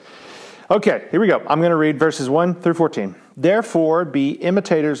Okay, here we go. I'm going to read verses 1 through 14. Therefore, be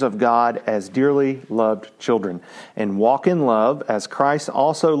imitators of God as dearly loved children, and walk in love as Christ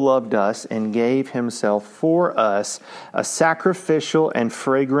also loved us and gave himself for us, a sacrificial and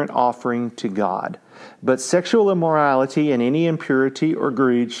fragrant offering to God. But sexual immorality and any impurity or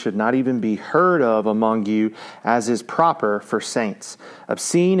greed should not even be heard of among you, as is proper for saints.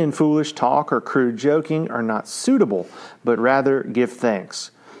 Obscene and foolish talk or crude joking are not suitable, but rather give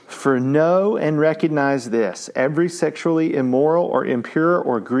thanks. For know and recognize this, every sexually immoral or impure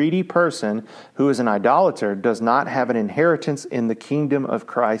or greedy person who is an idolater does not have an inheritance in the kingdom of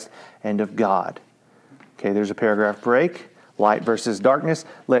Christ and of God. Okay, there's a paragraph break. Light versus darkness.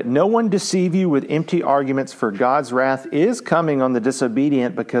 Let no one deceive you with empty arguments, for God's wrath is coming on the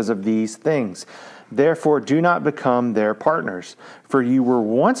disobedient because of these things. Therefore, do not become their partners. For you were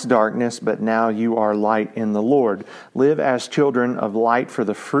once darkness, but now you are light in the Lord. Live as children of light, for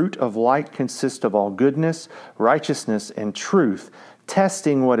the fruit of light consists of all goodness, righteousness, and truth,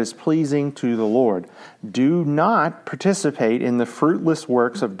 testing what is pleasing to the Lord. Do not participate in the fruitless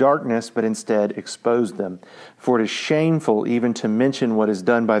works of darkness, but instead expose them. For it is shameful even to mention what is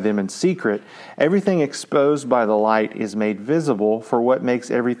done by them in secret. Everything exposed by the light is made visible, for what makes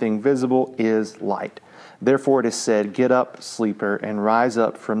everything visible is light. Therefore it is said, get up, sleeper, and rise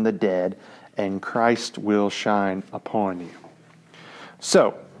up from the dead, and Christ will shine upon you.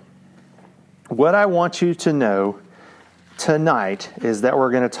 So, what I want you to know tonight is that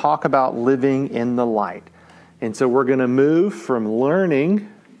we're going to talk about living in the light. And so we're going to move from learning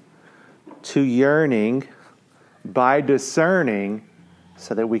to yearning by discerning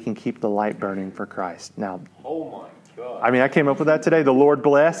so that we can keep the light burning for Christ. Now, oh my God. I came up with that today. The Lord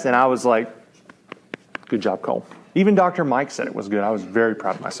bless, and I was like, good job, Cole. Even Dr. Mike said it was good. I was very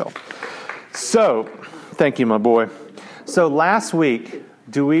proud of myself. So, thank you, my boy. So last week,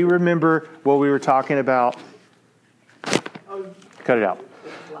 do we remember what we were talking about? Cut it out.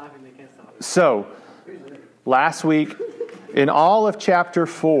 So, last week, in all of chapter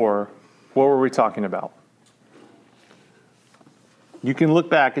 4, what were we talking about? You can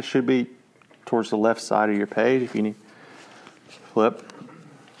look back. It should be towards the left side of your page if you need. Flip.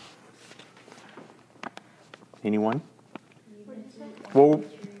 Anyone? Well,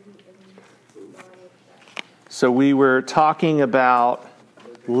 so we were talking about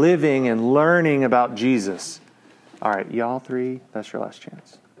living and learning about Jesus. All right, y'all three, that's your last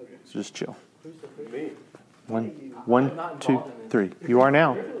chance. So just chill. One, two, three. You are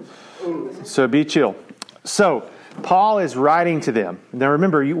now. So be chill. So Paul is writing to them. Now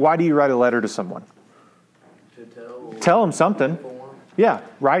remember, why do you write a letter to someone? To tell them something. Yeah,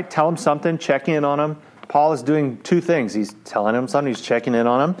 right? Tell them something, check in on them. Paul is doing two things. He's telling them something, he's checking in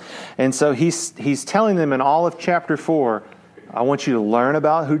on them. And so he's telling them in all of chapter 4, I want you to learn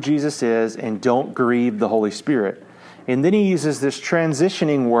about who Jesus is and don't grieve the Holy Spirit. And then he uses this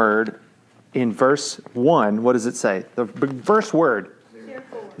transitioning word in verse 1. What does it say? The first word.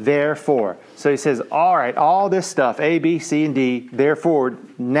 Therefore. So he says, all right, all this stuff, A, B, C, and D, therefore,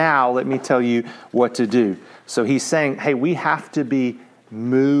 now let me tell you what to do. So he's saying, hey, we have to be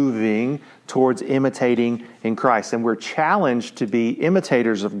moving towards imitating in Christ. And we're challenged to be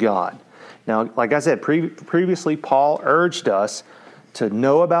imitators of God. Now, like I said, previously, Paul urged us to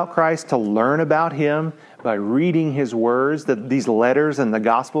know about Christ, to learn about Him by reading His words, these letters and the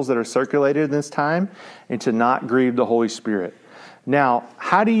Gospels that are circulated in this time, and to not grieve the Holy Spirit. Now,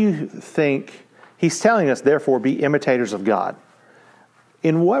 how do you think, he's telling us, therefore, be imitators of God.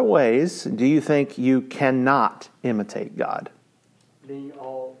 In what ways do you think you cannot imitate God? Being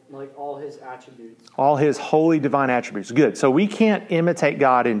all His attributes. All His holy divine attributes. Good. So we can't imitate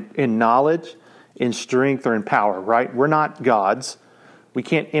God in knowledge, in strength, or in power, right? We're not gods. We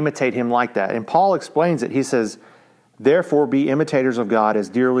can't imitate Him like that. And Paul explains it. He says, therefore be imitators of God as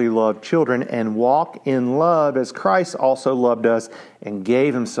dearly loved children, and walk in love as Christ also loved us and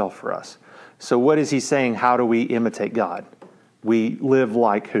gave Himself for us. So what is he saying? How do we imitate God? We live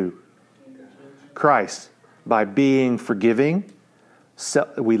like who? Christ. By being forgiving,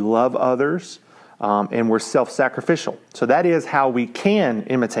 we love others, and we're self-sacrificial. So that is how we can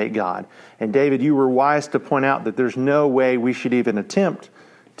imitate God. And David, you were wise to point out that there's no way we should even attempt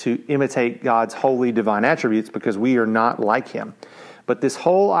to imitate God's holy divine attributes because we are not like Him. But this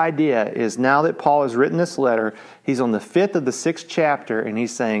whole idea is, now that Paul has written this letter, he's on the 5th of the 6th chapter, and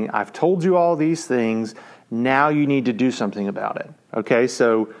he's saying, I've told you all these things, now you need to do something about it. Okay,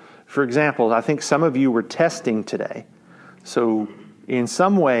 so for example, I think some of you were testing today. So in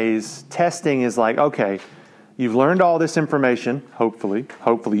some ways, testing is like, okay, you've learned all this information, hopefully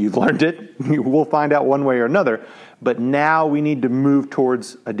you've learned it. We'll find out one way or another. but now we need to move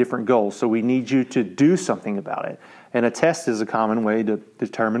towards a different goal. So we need you to do something about it. And a test is a common way to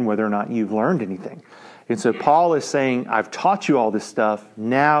determine whether or not you've learned anything. And so Paul is saying, I've taught you all this stuff.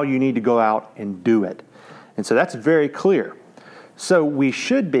 Now you need to go out and do it. And so that's very clear. So we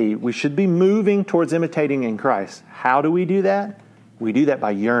should be moving towards imitating in Christ. How do we do that? We do that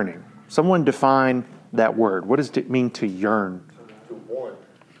by yearning. Someone define that word. What does it mean to yearn? To want.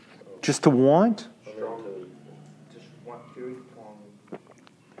 Just to want? Strongly. Just want to strongly.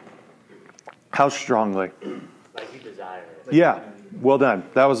 How strongly? Like you desire it. Yeah, well done.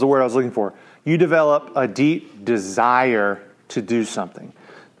 That was the word I was looking for. You develop a deep desire to do something.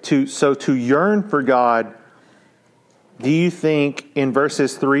 So to yearn for God, do you think in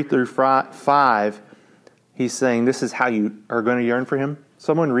verses 3 through 5, he's saying this is how you are going to yearn for him?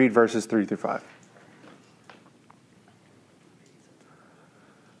 Someone read verses 3 through 5.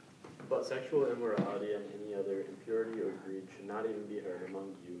 But sexual immorality and any other impurity or greed should not even be heard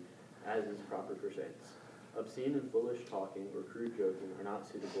among you, as is proper for saints. Obscene and foolish talking or crude joking are not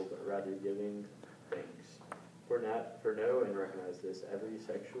suitable, but rather giving thanks. For know and recognize this, every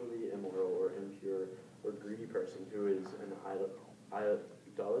sexually immoral or impure or greedy person who is an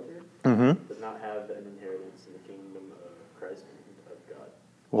idolater does not have an inheritance in the kingdom of Christ and of God.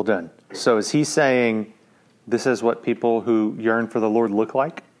 Well done. So is he saying this is what people who yearn for the Lord look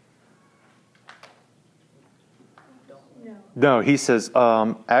like? No, he says,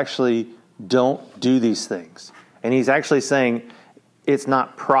 actually, don't do these things. And he's actually saying it's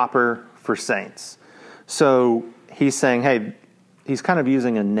not proper for saints. So he's saying, hey, he's kind of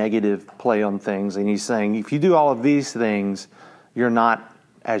using a negative play on things. And he's saying, if you do all of these things, you're not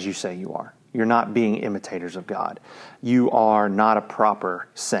as you say you are. You're not being imitators of God. You are not a proper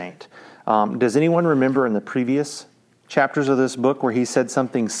saint. Does anyone remember in the previous chapters of this book where he said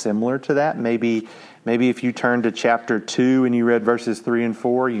something similar to that? Maybe if you turn to chapter 2 and you read verses 3 and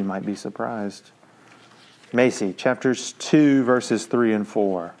 4, you might be surprised. Macy, chapters 2, verses 3 and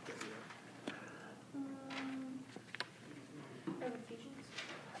 4.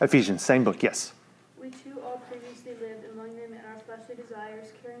 Ephesians, same book, yes. We too all previously lived among them in our fleshly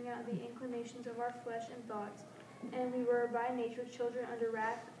desires, carrying out the inclinations of our flesh and thoughts, and we were by nature children under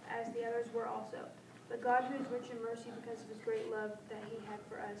wrath, as the others were also. But God, who is rich in mercy because of his great love that he had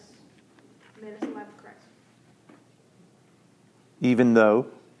for us, made us alive with Christ. Even though?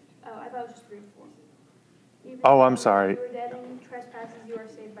 Oh, I thought it was just 3 and 4. I'm sorry. You were dead in trespasses, you are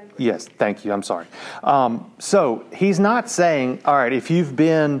saved by grace. Yes, thank you. I'm sorry. So he's not saying, all right, if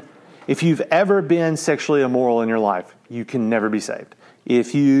you've ever been sexually immoral in your life, you can never be saved.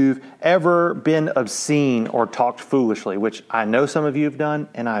 If you've ever been obscene or talked foolishly, which I know some of you have done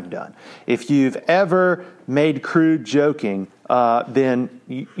and I've done. If you've ever made crude joking, then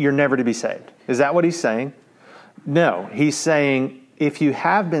you're never to be saved. Is that what he's saying? No, he's saying if you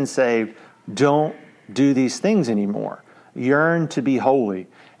have been saved, don't do these things anymore. Yearn to be holy.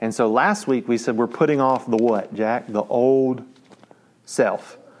 And so last week we said we're putting off the what, Jack? The old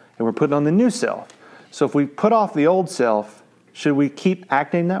self. And we're putting on the new self. So if we put off the old self, should we keep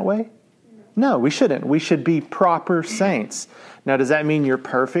acting that way? No, we shouldn't. We should be proper saints. Now, does that mean you're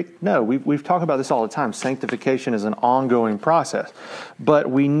perfect? No, we've talked about this all the time. Sanctification is an ongoing process. But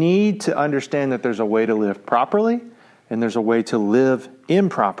we need to understand that there's a way to live properly and there's a way to live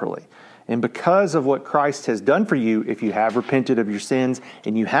improperly. And because of what Christ has done for you, if you have repented of your sins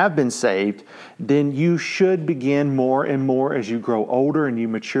and you have been saved, then you should begin more and more as you grow older and you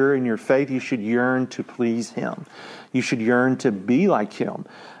mature in your faith. You should yearn to please Him. You should yearn to be like Him.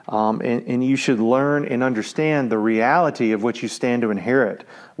 And you should learn and understand the reality of what you stand to inherit.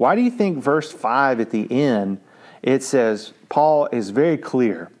 Why do you think verse 5 at the end, it says, Paul is very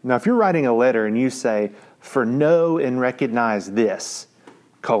clear. Now, if you're writing a letter and you say, for know and recognize this,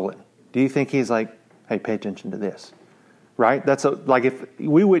 do you think he's like, hey, pay attention to this? Right? That's like if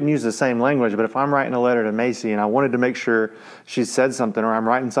we wouldn't use the same language, but if I'm writing a letter to Macy and I wanted to make sure she said something, or I'm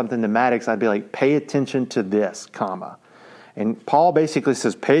writing something to Maddox, I'd be like, pay attention to this, comma. And Paul basically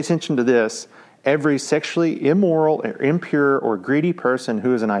says, pay attention to this. Every sexually immoral or impure or greedy person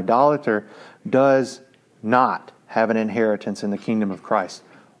who is an idolater does not have an inheritance in the kingdom of Christ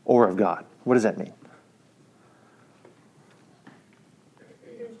or of God. What does that mean?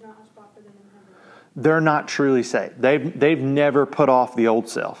 They're not truly saved. They've never put off the old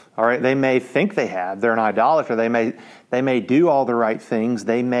self. All right, they may think they have. They're an idolater. They may do all the right things.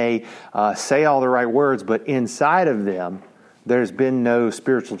 They may say all the right words, but inside of them, there's been no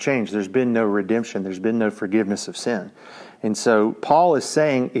spiritual change. There's been no redemption. There's been no forgiveness of sin. And so Paul is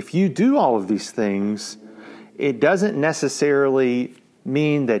saying, if you do all of these things, it doesn't necessarily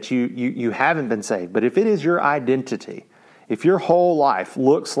mean that you haven't been saved. But if it is your identity, if your whole life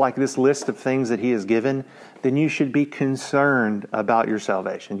looks like this list of things that He has given, then you should be concerned about your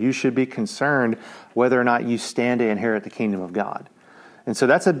salvation. You should be concerned whether or not you stand to inherit the kingdom of God. And so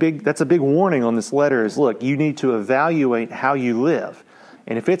that's a big warning on this letter is, look, you need to evaluate how you live.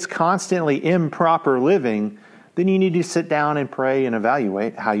 And if it's constantly improper living, then you need to sit down and pray and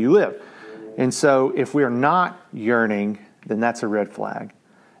evaluate how you live. And so if we're not yearning, then that's a red flag.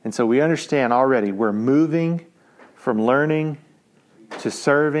 And so we understand already we're moving from learning to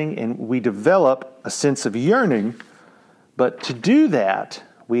serving, and we develop a sense of yearning. But to do that,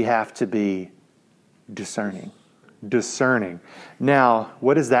 we have to be discerning. Discerning. Now,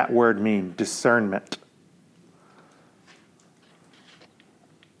 what does that word mean? Discernment.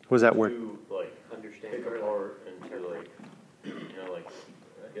 What does that word? To, like, understand the heart and to, like, like,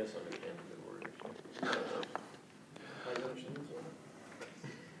 I guess understand the word.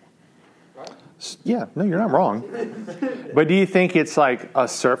 Yeah, no, you're not wrong. But do you think it's like a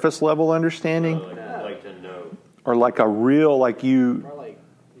surface level understanding? Like to know. Or like a real, like you... Or like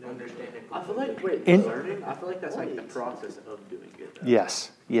understanding. I feel like, discerning, I feel like that's like the process of doing it. Though.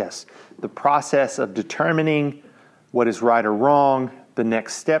 Yes. The process of determining what is right or wrong, the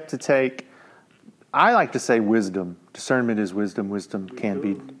next step to take. I like to say wisdom. Discernment is wisdom. Wisdom can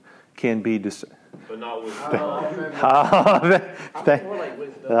be discerned. But not with More like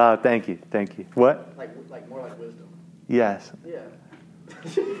wisdom. Thank you. What? Like more like wisdom. Yes. Yeah.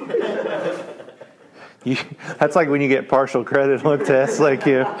 That's like when you get partial credit on tests. Like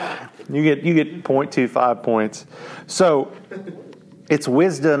you get 0.25 points. So it's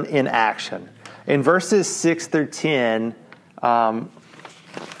wisdom in action. In verses 6 through 10, who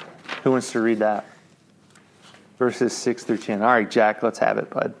wants to read that? Verses 6 through 10. All right, Jack, let's have it,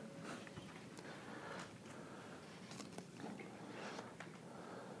 bud.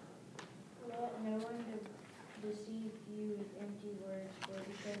 Let no one deceive you with empty words, for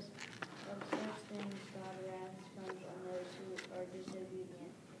because of such things God's wrath comes on those who are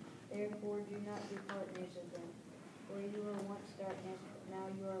disobedient. Therefore do not be partners of them. For you were once darkness, but now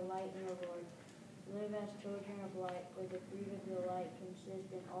you are light in the Lord. Live as children of light, for the fruit of the light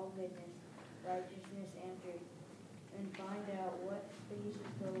consists in all goodness, righteousness, and truth. And find out what pleases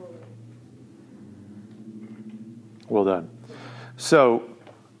the Lord. Well done. So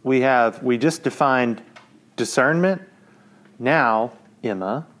we just defined discernment. Now,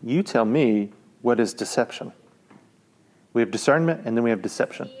 Emma, you tell me, what is deception? We have discernment and then we have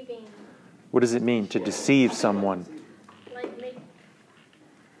deception. Deceiving. What does it mean to deceive someone? Like make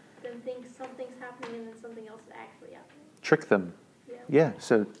them think something's happening and then something else is actually happening. Trick them. Yeah. Yeah,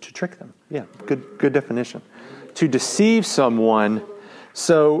 so to trick them. Yeah, good definition. To deceive someone.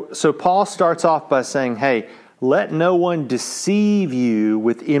 So Paul starts off by saying, hey, let no one deceive you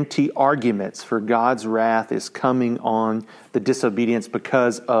with empty arguments, for God's wrath is coming on the disobedience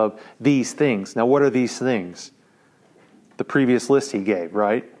because of these things. Now, what are these things? The previous list he gave,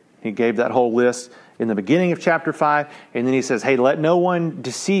 right? He gave that whole list in the beginning of chapter 5, and then he says, hey, let no one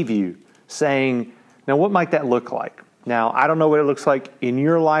deceive you, saying, now what might that look like? Now, I don't know what it looks like in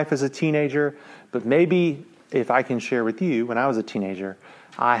your life as a teenager, but maybe if I can share with you, when I was a teenager,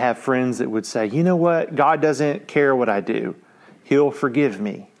 I have friends that would say, you know what? God doesn't care what I do. He'll forgive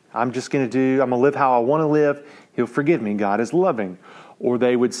me. I'm going to live how I want to live. He'll forgive me. God is loving. Or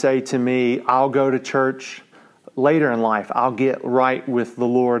they would say to me, I'll go to church later in life. I'll get right with the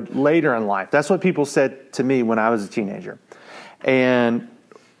Lord later in life. That's what people said to me when I was a teenager. And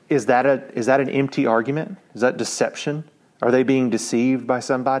is that an empty argument? Is that deception? Are they being deceived by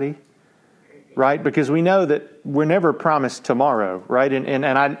somebody? Right? Because we know that we're never promised tomorrow, right? And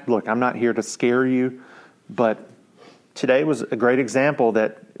I'm not here to scare you, but today was a great example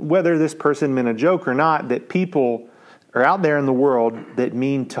that whether this person meant a joke or not, that people are out there in the world that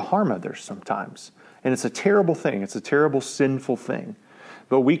mean to harm others sometimes. And it's a terrible thing. It's a terrible, sinful thing.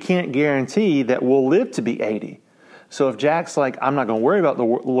 But we can't guarantee that we'll live to be 80. So if Jack's like, I'm not going to worry about the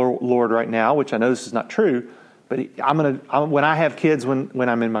Lord right now, which I know this is not true, but when I have kids, when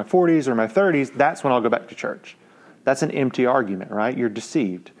I'm in my 40s or my 30s, that's when I'll go back to church. That's an empty argument, right? You're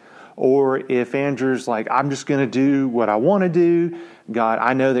deceived. Or if Andrew's like, I'm just going to do what I want to do. God,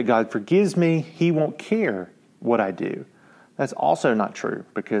 I know that God forgives me. He won't care what I do. That's also not true,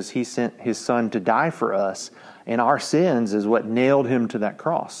 because He sent His Son to die for us, and our sins is what nailed Him to that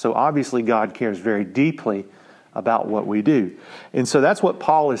cross. So obviously God cares very deeply about what we do. And so that's what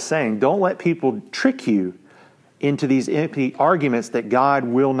Paul is saying. Don't let people trick you into these empty arguments that God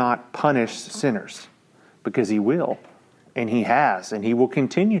will not punish sinners, because He will, and He has, and He will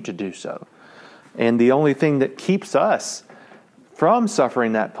continue to do so. And the only thing that keeps us from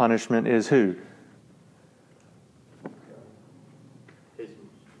suffering that punishment is who?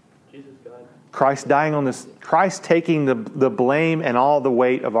 Jesus, God. Christ dying on this, Christ taking the blame and all the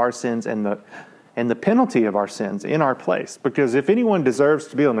weight of our sins and the penalty of our sins in our place. Because if anyone deserves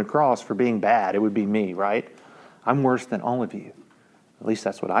to be on the cross for being bad, it would be me, right? I'm worse than all of you. At least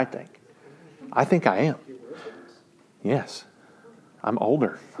that's what I think. I think I am. Yes. I'm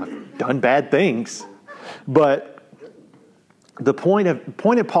older. I've done bad things. But the point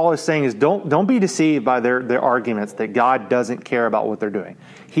of Paul is saying is don't be deceived by their arguments that God doesn't care about what they're doing.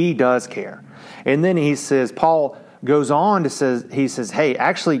 He does care. And then he says, Paul goes on to says, hey,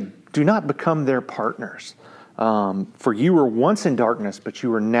 actually do not become their partners. For you were once in darkness, but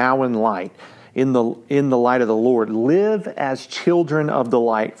you are now in light. In the light of the Lord. Live as children of the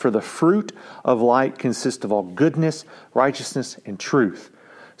light, for the fruit of light consists of all goodness, righteousness, and truth.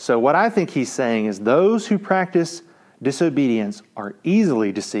 So what I think he's saying is those who practice disobedience are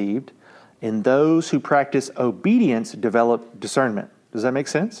easily deceived, and those who practice obedience develop discernment. Does that make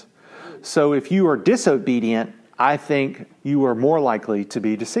sense? So if you are disobedient, I think you are more likely to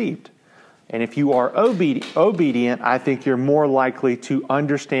be deceived. And if you are obedient, I think you're more likely to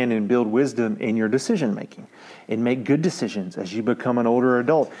understand and build wisdom in your decision making and make good decisions as you become an older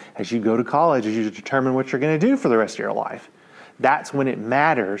adult, as you go to college, as you determine what you're going to do for the rest of your life. That's when it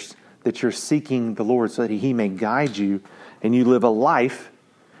matters that you're seeking the Lord so that He may guide you and you live a life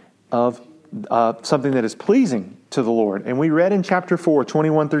of something that is pleasing to the Lord. And we read in chapter 4,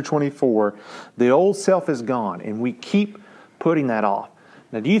 21 through 24, the old self is gone, and we keep putting that off.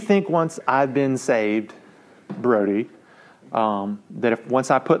 Now, do you think once I've been saved, Brody, that if once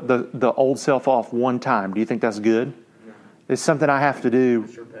I put the old self off one time, do you think that's good? No. It's something I have to do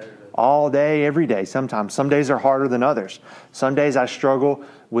all day, every day. Sometimes. Some days are harder than others. Some days I struggle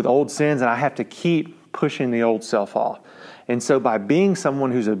with old sins and I have to keep pushing the old self off. And so by being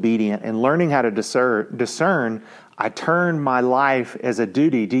someone who's obedient and learning how to discern, I turn my life as a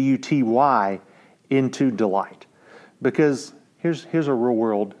duty, D-U-T-Y, into delight. Because Here's a real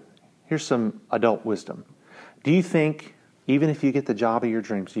world. Here's some adult wisdom. Do you think, even if you get the job of your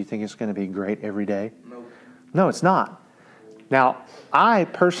dreams, do you think it's going to be great every day? No, it's not. Now, I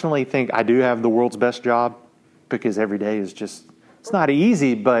personally think I do have the world's best job because every day is just, it's not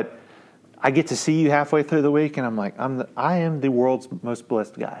easy, but I get to see you halfway through the week and I'm like, I am the world's most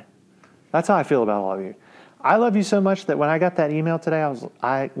blessed guy. That's how I feel about all of you. I love you so much that when I got that email today,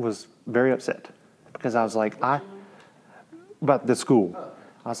 I was very upset because I was like, about the school.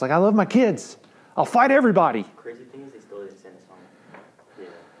 I was like, I love my kids. I'll fight everybody. Crazy thing is they still didn't send us home. Yeah.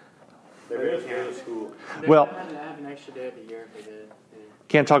 They're going to go to school. Well, They have an extra day of the year if they did. Yeah.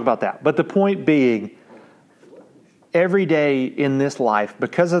 Can't talk about that. But the point being, every day in this life,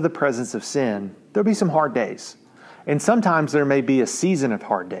 because of the presence of sin, there'll be some hard days. And sometimes there may be a season of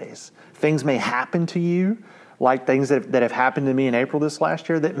hard days. Things may happen to you, like things that have happened to me in April this last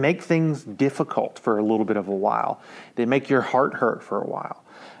year, that make things difficult for a little bit of a while. They make your heart hurt for a while.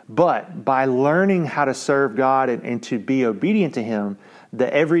 But by learning how to serve God and to be obedient to Him,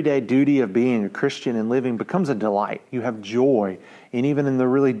 the everyday duty of being a Christian and living becomes a delight. You have joy. And even in the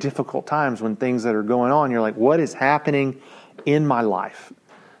really difficult times when things that are going on, you're like, what is happening in my life?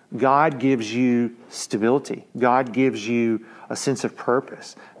 God gives you stability. God gives you a sense of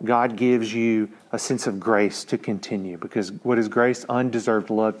purpose. God gives you a sense of grace to continue. Because what is grace? Undeserved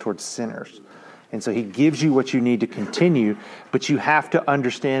love towards sinners. And so He gives you what you need to continue, but you have to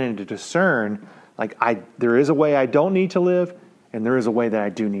understand and to discern, like, there is a way I don't need to live, and there is a way that I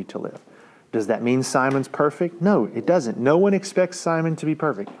do need to live. Does that mean Simon's perfect? No, it doesn't. No one expects Simon to be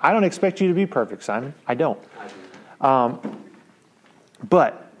perfect. I don't expect you to be perfect, Simon. I don't.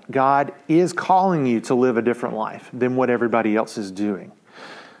 But God is calling you to live a different life than what everybody else is doing.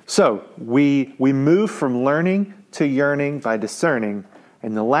 So we move from learning to yearning by discerning.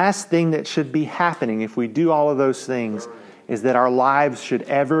 And the last thing that should be happening if we do all of those things is that our lives should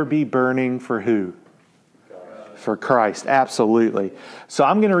ever be burning for who? For Christ, absolutely. So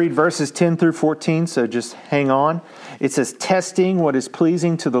I'm going to read verses 10 through 14, so just hang on. It says, testing what is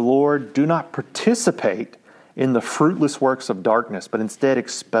pleasing to the Lord, do not participate in the fruitless works of darkness, but instead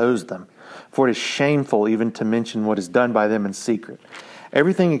expose them. For it is shameful even to mention what is done by them in secret.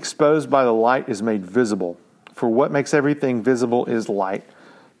 Everything exposed by the light is made visible. For what makes everything visible is light.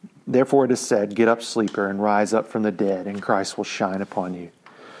 Therefore it is said, get up, sleeper, and rise up from the dead, and Christ will shine upon you.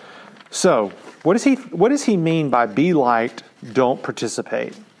 So, what does he mean by be light, don't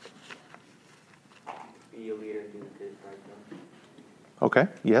participate? Be a leader, do good, right? Okay,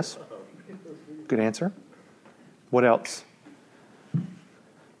 yes. Good answer. What else?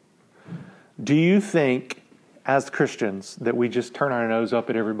 Do you think as Christians that we just turn our nose up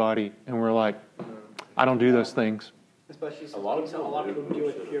at everybody and we're like, I don't do those things. Especially A lot of people people deal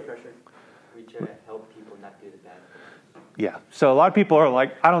with should. peer pressure. We try to help people not do the bad things. Yeah. So a lot of people are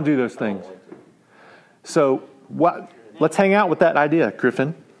like, I don't do those things. So let's hang out with that idea,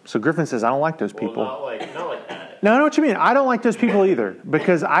 Griffin. So Griffin says, I don't like those people. Well, not like that. No, I know what you mean. I don't like those people either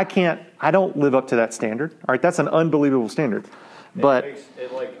because I don't live up to that standard. All right, that's an unbelievable standard. But It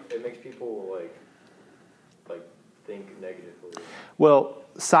makes people like think negatively. well,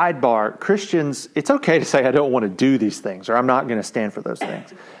 sidebar, Christians, it's okay to say I don't want to do these things or I'm not going to stand for those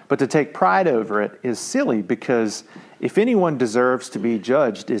things. But to take pride over it is silly because if anyone deserves to be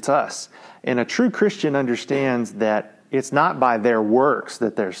judged, it's us. And a true Christian understands that it's not by their works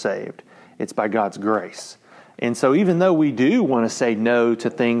that they're saved. It's by God's grace. And so even though we do want to say no to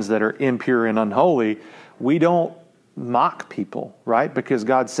things that are impure and unholy, we don't mock people, right? Because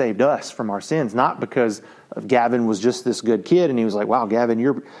God saved us from our sins, not because Gavin was just this good kid and he was like, wow, Gavin,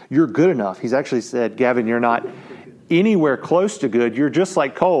 you're good enough. He's actually said, Gavin, you're not anywhere close to good. You're just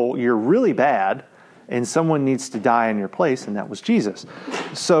like Cole. You're really bad. And someone needs to die in your place, and that was Jesus.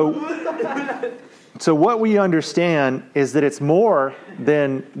 So what we understand is that it's more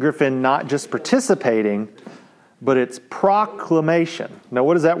than, Griffin, not just participating, but it's proclamation. Now,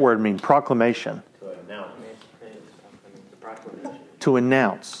 what does that word mean, proclamation? To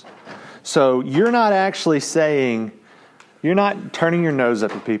announce. So you're not actually saying, you're not turning your nose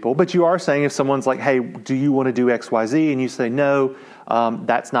up at people, but you are saying if someone's like, hey, do you want to do X, Y, Z? And you say, no,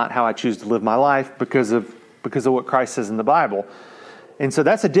 that's not how I choose to live my life because of what Christ says in the Bible. And so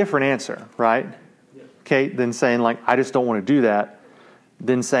that's a different answer, right? Okay, than saying like, I just don't want to do that.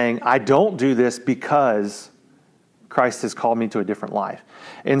 Than saying, I don't do this because Christ has called me to a different life.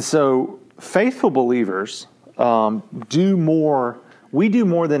 And so faithful believers do more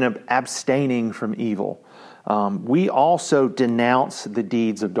than abstaining from evil. We also denounce the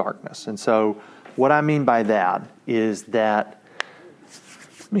deeds of darkness. And so what I mean by that is that,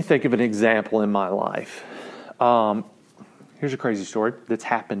 let me think of an example in my life. Here's a crazy story that's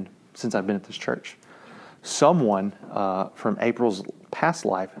happened since I've been at this church. Someone from April's past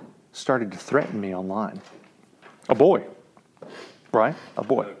life started to threaten me online. A boy, right? A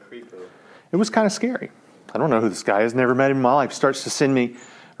boy. It was kind of scary. I don't know who this guy is, never met him in my life. Starts to send me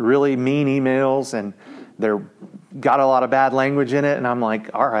really mean emails and they're got a lot of bad language in it. And I'm like,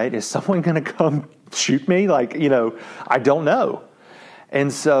 all right, is someone going to come shoot me? Like, I don't know.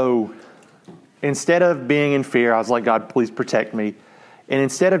 And so instead of being in fear, I was like, God, please protect me. And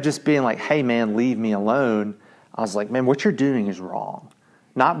instead of just being like, hey, man, leave me alone, I was like, man, what you're doing is wrong.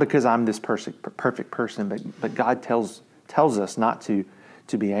 Not because I'm this perfect person, but God tells us not to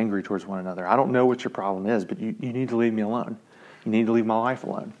be angry towards one another. I don't know what your problem is, but you need to leave me alone. You need to leave my life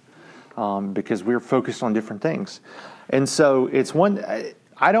alone because we're focused on different things. And so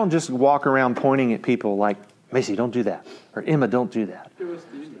I don't just walk around pointing at people like, Macy, don't do that. Or Emma, don't do that.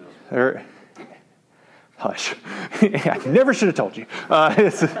 Or, hush. I never should have told you.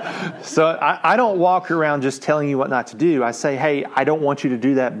 So I don't walk around just telling you what not to do. I say, hey, I don't want you to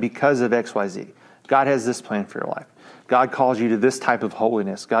do that because of X, Y, Z. God has this plan for your life. God calls you to this type of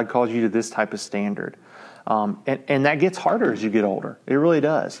holiness. God calls you to this type of standard. And that gets harder as you get older. It really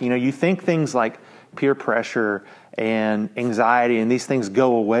does. You think things like peer pressure and anxiety and these things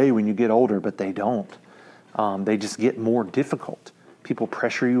go away when you get older, but they don't. They just get more difficult. People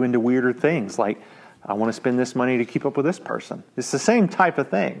pressure you into weirder things like, I want to spend this money to keep up with this person. It's the same type of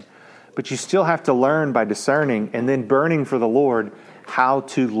thing. But you still have to learn by discerning and then burning for the Lord how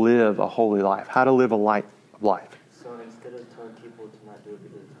to live a holy life, how to live a life of life. So instead of telling people to not do it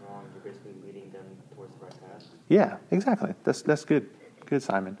because it's wrong, you're basically leading them towards the right path? Yeah, exactly. That's good. Good,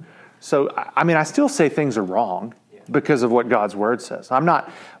 Simon. So, I still say things are wrong because of what God's Word says.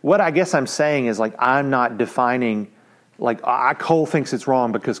 What I guess I'm saying is like, I'm not defining, like, Cole thinks it's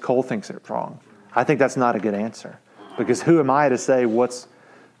wrong because Cole thinks it's wrong. I think that's not a good answer because who am I to say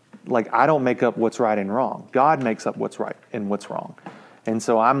I don't make up what's right and wrong. God makes up what's right and what's wrong. And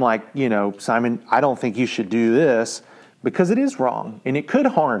so I'm like, Simon, I don't think you should do this because it is wrong and it could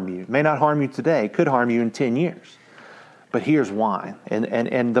harm you. It may not harm you today. It could harm you in 10 years. But here's why.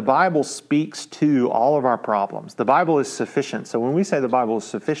 And the Bible speaks to all of our problems. The Bible is sufficient. So when we say the Bible is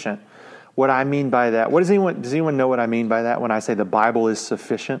sufficient, what I mean by that, does anyone know what I mean by that when I say the Bible is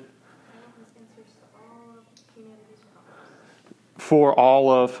sufficient? For all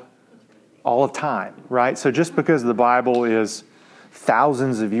of time, right? So just because the Bible is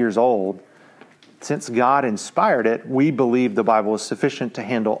thousands of years old, since God inspired it, we believe the Bible is sufficient to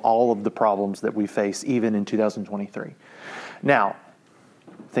handle all of the problems that we face even in 2023. Now,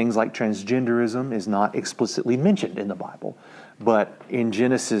 Things like transgenderism is not explicitly mentioned in the Bible. But in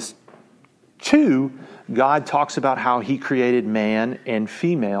Genesis 2, God talks about how he created male and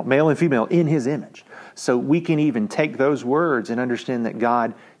female in his image. So we can even take those words and understand that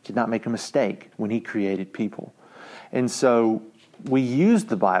God did not make a mistake when he created people. And so we use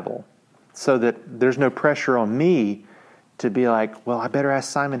the Bible so that there's no pressure on me to be like, well, I better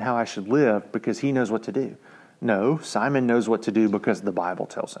ask Simon how I should live because he knows what to do. No, Simon knows what to do because the Bible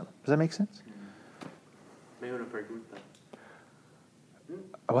tells him. Does that make sense? Maybe I'm pretty good with that.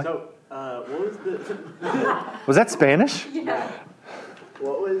 What? So, what was the... Was that Spanish? Yeah.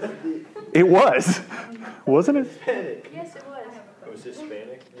 What was the... It was. Wasn't it? Hispanic? Yes, it was. Was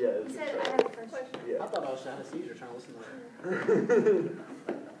Hispanic? Yeah. He said I have a first question. Yeah. I thought I was trying to Caesar trying to listen to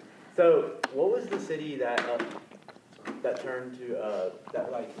that. So, what was the city that that turned to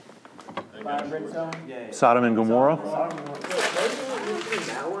that like Fire and brimstone? yeah. Sodom and Gomorrah?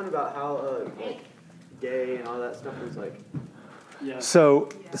 That one about how gay and all that stuff was like. Yeah. So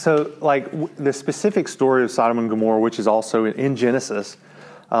like the specific story of Sodom and Gomorrah, which is also in Genesis,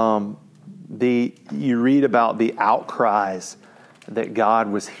 you read about the outcries that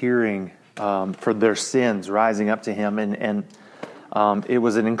God was hearing for their sins rising up to him, and it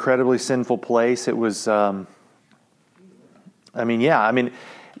was an incredibly sinful place. It was,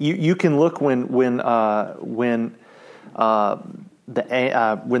 you can look when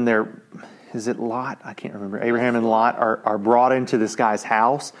they're, is it Lot? I can't remember. Abraham and Lot are brought into this guy's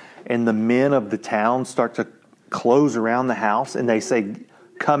house, and the men of the town start to close around the house, and they say,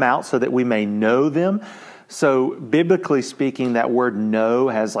 "Come out so that we may know them." So biblically speaking, that word know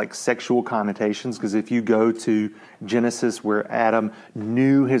has like sexual connotations, because if you go to Genesis where Adam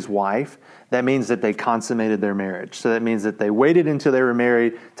knew his wife, that means that they consummated their marriage. So that means that they waited until they were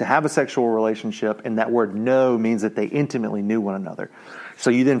married to have a sexual relationship, and that word know means that they intimately knew one another. So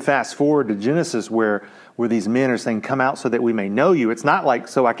you then fast forward to Genesis where these men are saying, "Come out so that we may know you." It's not like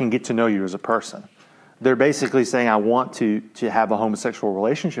so I can get to know you as a person. They're basically saying, "I want to have a homosexual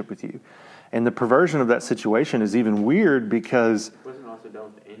relationship with you." And the perversion of that situation is even weird because... Wasn't also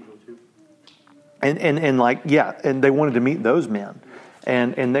done with the angel too? And they wanted to meet those men.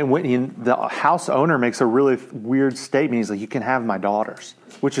 And they went in, the house owner makes a really weird statement. He's like, "You can have my daughters,"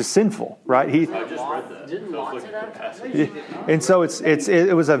 which is sinful, right? I just read that. Didn't So Lot it's say like that? passage. And so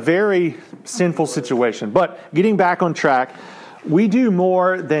it was a very sinful situation. But getting back on track, we do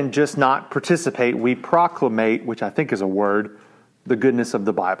more than just not participate. We proclamate, which I think is a word, the goodness of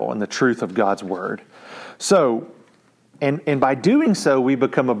the Bible and the truth of God's word. So, and by doing so, we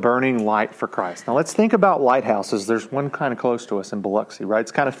become a burning light for Christ. Now let's think about lighthouses. There's one kind of close to us in Biloxi, right?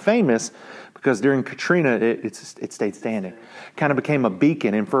 It's kind of famous because during Katrina, it stayed standing. Kind of became a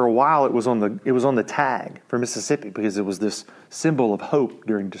beacon, and for a while it was on the tag for Mississippi because it was this symbol of hope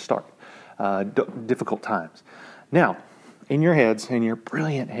during difficult times. Now, in your heads, in your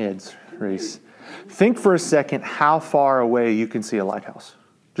brilliant heads, Reese, think for a second how far away you can see a lighthouse.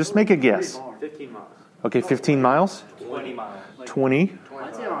 Just make a guess. 15 miles. Okay, 15 miles? 20 miles. 20?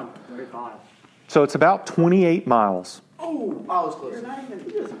 I'd say around 35. So it's about 28 miles. Oh, I was close. You're not even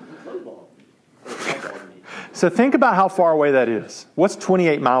football. So think about how far away that is. What's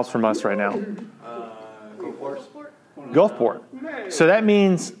 28 miles from us right now? Gulfport. So that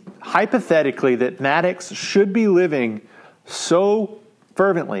means, hypothetically, that Maddox should be living so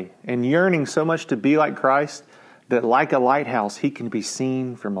fervently and yearning so much to be like Christ that, like a lighthouse, he can be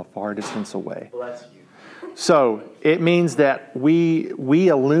seen from a far distance away. Bless you. So it means that we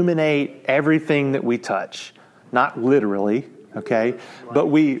illuminate everything that we touch, not literally, okay?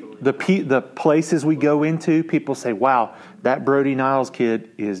 But the places we go into, people say, "Wow, that Brody Niles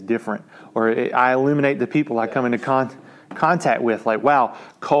kid is different." Or I illuminate the people I come into contact with, like, "Wow,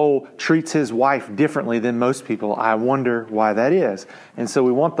 Cole treats his wife differently than most people. I wonder why that is." And so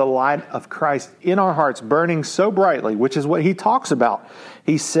we want the light of Christ in our hearts burning so brightly, which is what he talks about.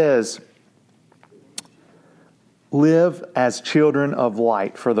 He says, "Live as children of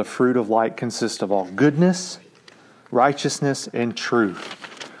light, for the fruit of light consists of all goodness, righteousness, and truth."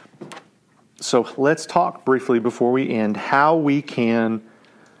 So let's talk briefly before we end how we can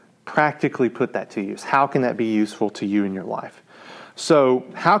practically put that to use. How can that be useful to you in your life? So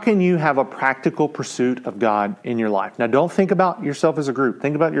how can you have a practical pursuit of God in your life? Now, don't think about yourself as a group.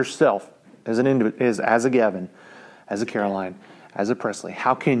 Think about yourself as an individual, as a Gavin, as a Caroline, as a Presley.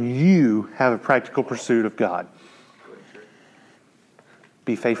 How can you have a practical pursuit of God?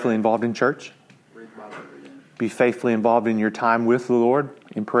 Be faithfully involved in church. Be faithfully involved in your time with the Lord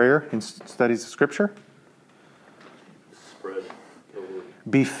in prayer and studies of Scripture. Spread.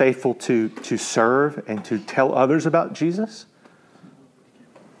 Be faithful to serve and to tell others about Jesus.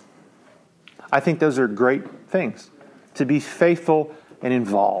 I think those are great things. To be faithful and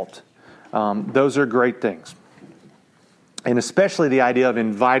involved. Those are great things. And especially the idea of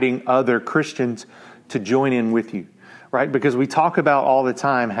inviting other Christians to join in with you, right? Because we talk about all the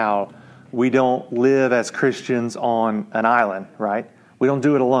time how we don't live as Christians on an island, right? We don't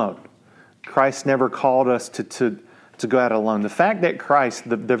do it alone. Christ never called us to go out alone. The fact that Christ,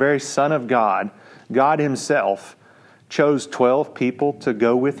 the very Son of God, God himself, chose 12 people to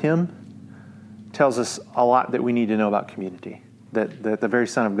go with him tells us a lot that we need to know about community. That the very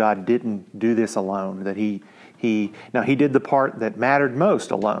Son of God didn't do this alone. That he did the part that mattered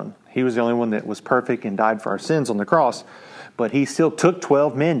most alone. He was the only one that was perfect and died for our sins on the cross. But he still took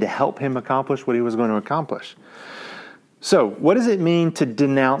 12 men to help him accomplish what he was going to accomplish. So, what does it mean to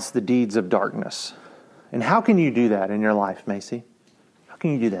denounce the deeds of darkness? And how can you do that in your life, Macy? How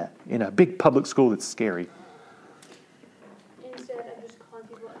can you do that in a big public school that's scary? Instead of just calling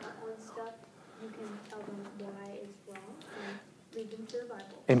people out on stuff, you can tell them why it's wrong and lead them to the Bible.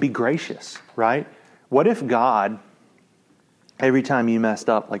 And be gracious, right? What if God, every time you messed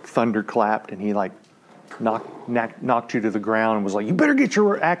up, like thunderclapped and he like knocked you to the ground and was like, you better get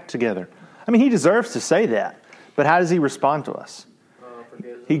your act together? I mean, he deserves to say that. But how does he respond to us?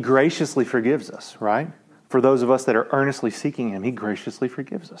 He graciously forgives us, right? For those of us that are earnestly seeking him, he graciously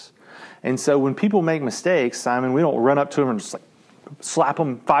forgives us. And so when people make mistakes, Simon, we don't run up to them and just like slap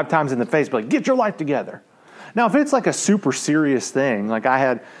them 5 times in the face, but like, get your life together. Now, if it's like a super serious thing, like I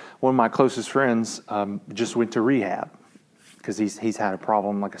had one of my closest friends just went to rehab because he's had a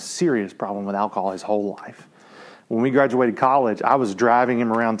problem, like a serious problem with alcohol his whole life. When we graduated college, I was driving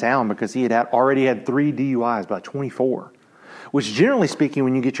him around town because he had already had 3 DUIs by 24. Which generally speaking,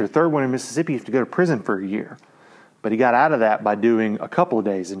 when you get your 3rd one in Mississippi, you have to go to prison for a year. But he got out of that by doing a couple of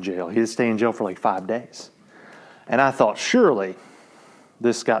days in jail. He had to stay in jail for like 5 days. And I thought, surely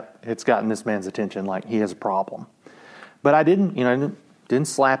it's gotten this man's attention, like he has a problem. But I didn't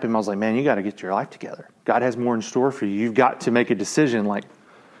slap him. I was like, man, you got to get your life together. God has more in store for you. You've got to make a decision like,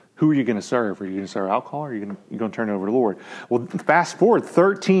 who are you going to serve? Are you going to serve alcohol or are you going to turn it over to the Lord? Well, fast forward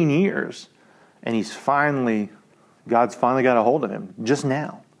 13 years and God's finally got a hold of him just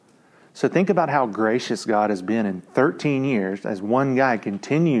now. So think about how gracious God has been in 13 years as one guy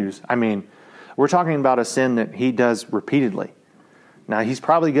continues. I mean, we're talking about a sin that he does repeatedly. Now, he's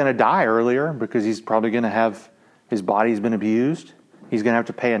probably going to die earlier because he's probably going to have his body's been abused. He's going to have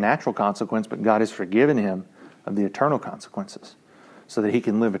to pay a natural consequence, but God has forgiven him of the eternal consequences so that he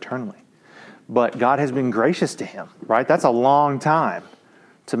can live eternally. But God has been gracious to him, right? That's a long time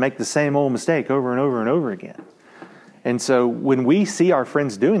to make the same old mistake over and over and over again. And so when we see our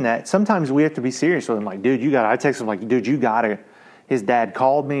friends doing that, sometimes we have to be serious with them. Like, dude, I text him like, dude, his dad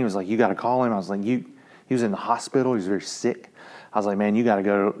called me. He was like, you got to call him. I was like, he was in the hospital. He was very sick. I was like, man, you got to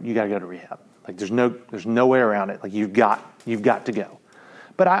go to rehab. Like, there's no way around it. Like, you've got to go.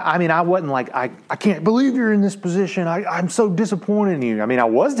 But I wasn't like, I can't believe you're in this position. I'm so disappointed in you. I mean, I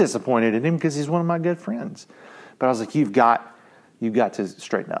was disappointed in him because he's one of my good friends. But I was like, you've got to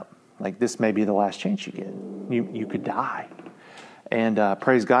straighten up. Like, this may be the last chance you get. You could die. And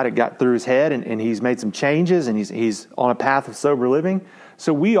praise God, it got through his head, and he's made some changes, and he's on a path of sober living.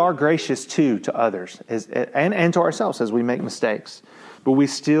 So we are gracious, too, to others and to ourselves as we make mistakes. But we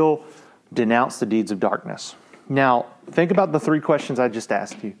still denounce the deeds of darkness. Now, think about the 3 questions I just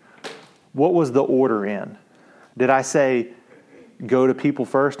asked you. What was the order in? Did I say, go to people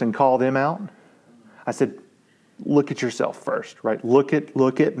first and call them out? I said, look at yourself first, right? Look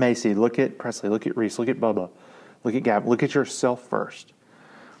at Macy, look at Presley, look at Reese, look at Bubba, look at Gab. Look at yourself first.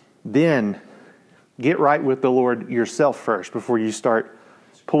 Then get right with the Lord yourself first before you start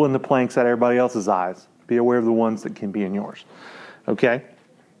pulling the planks out of everybody else's eyes. Be aware of the ones that can be in yours. Okay?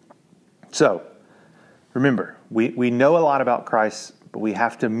 So, remember, we know a lot about Christ, but we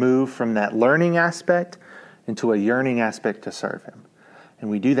have to move from that learning aspect into a yearning aspect to serve him. And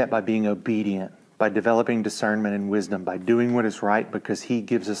we do that by being obedient, by developing discernment and wisdom, by doing what is right because he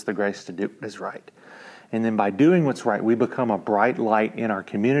gives us the grace to do what is right. And then by doing what's right, we become a bright light in our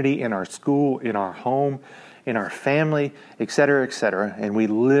community, in our school, in our home, in our family, etc., etc. And we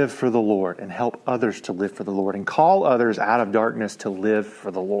live for the Lord and help others to live for the Lord and call others out of darkness to live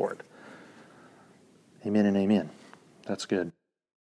for the Lord. Amen and amen. That's good.